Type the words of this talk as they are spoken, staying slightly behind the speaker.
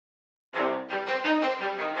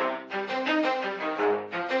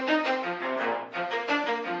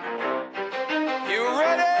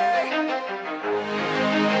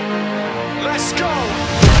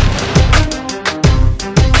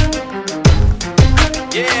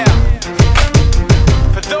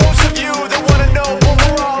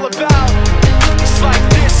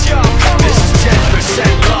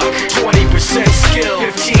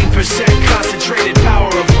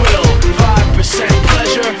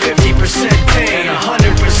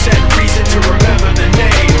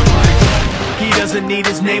need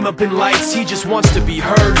his name up in lights. He just wants to be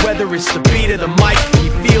heard, whether it's the beat or the mic. He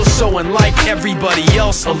feels so unlike everybody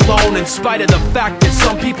else, alone, in spite of the fact that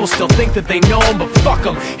some people still think that they know him. But fuck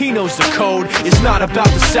him, he knows the code. It's not about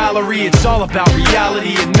the salary, it's all about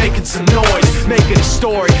reality and making some noise, making a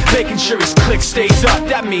story, making sure his click stays up.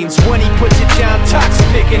 That means when he puts it down, Tox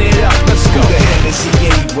picking it up. Let's go. Who the hell is he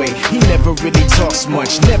anyway? He never really talks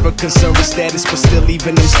much, never concerned with status, but still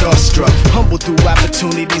even him starstruck. Humble through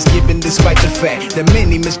opportunities given despite the fact that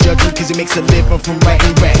many misjudge him cause he makes a living from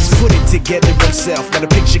writing raps. Put it together himself, now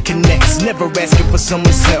the picture connects. Never asking for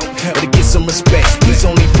someone's help or to get some respect. He's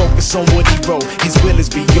only focused on what he wrote. His will is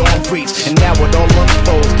beyond reach, and now it all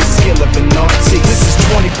unfolds, the skill of an artist. This is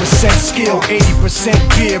 20% skill, 80%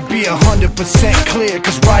 fear. Be 100% clear,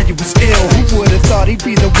 cause Ryu was ill. Who would've thought he'd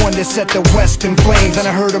be the one that set the West in flames? And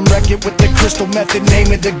I heard him wreck it with the crystal method,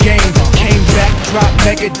 name of the game. Came back, dropped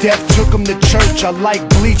Megadeth, took him to church. I like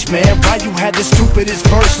Bleach, man. Ryu had the stupidest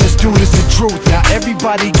verse. This dude is the truth. Now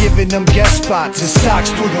everybody giving them guest spots and stocks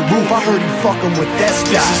through the roof. I heard he fucking with that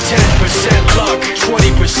stock. This is 10% luck,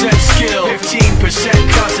 20% skill, 15%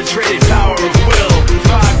 concentrated power of will,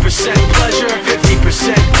 5% pleasure,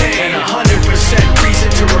 50% pain, and 100% reason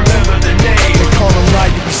to remember the name. They call him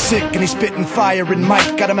Ryu, he's sick and he's spitting fire. And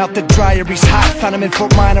Mike got him out the dryer, he's hot. Found him in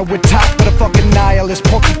Fort Minor with top, but a fucking nihilist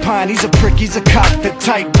porcupine. He's a prick, he's a cop. The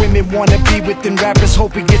type women wanna be within, rappers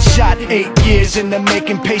hope he gets shot. 8 years in the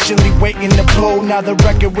making, patiently waiting to blow. Now the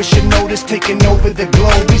record with your notice taking over the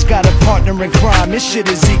globe. He's got a partner in crime, this shit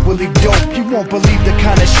is equally dope. You won't believe the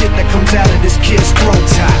kind of shit that comes out of this kid's throat.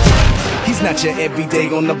 He's not your everyday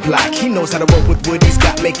on the block. He knows how to work with what he's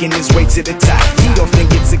got, making his way to the top. He often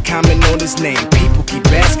gets a comment on his name. People keep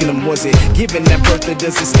asking him, was it given that birth or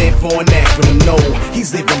does it stand for an acronym? No,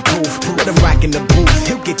 he's living proof. Let him rock in the booth.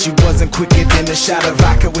 He'll get you buzzing quicker than a shot of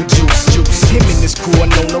vodka with juice. Him and his crew are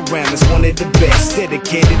known around as one of the best,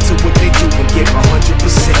 dedicated to what they do and give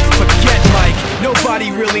 100%. Forget Mike,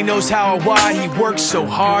 nobody really knows how or why he works so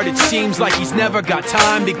hard. It seems like he's never got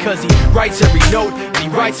time, because he writes every note and he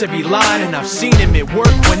writes every line. And I've seen him at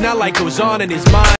work when that light goes on in his mind.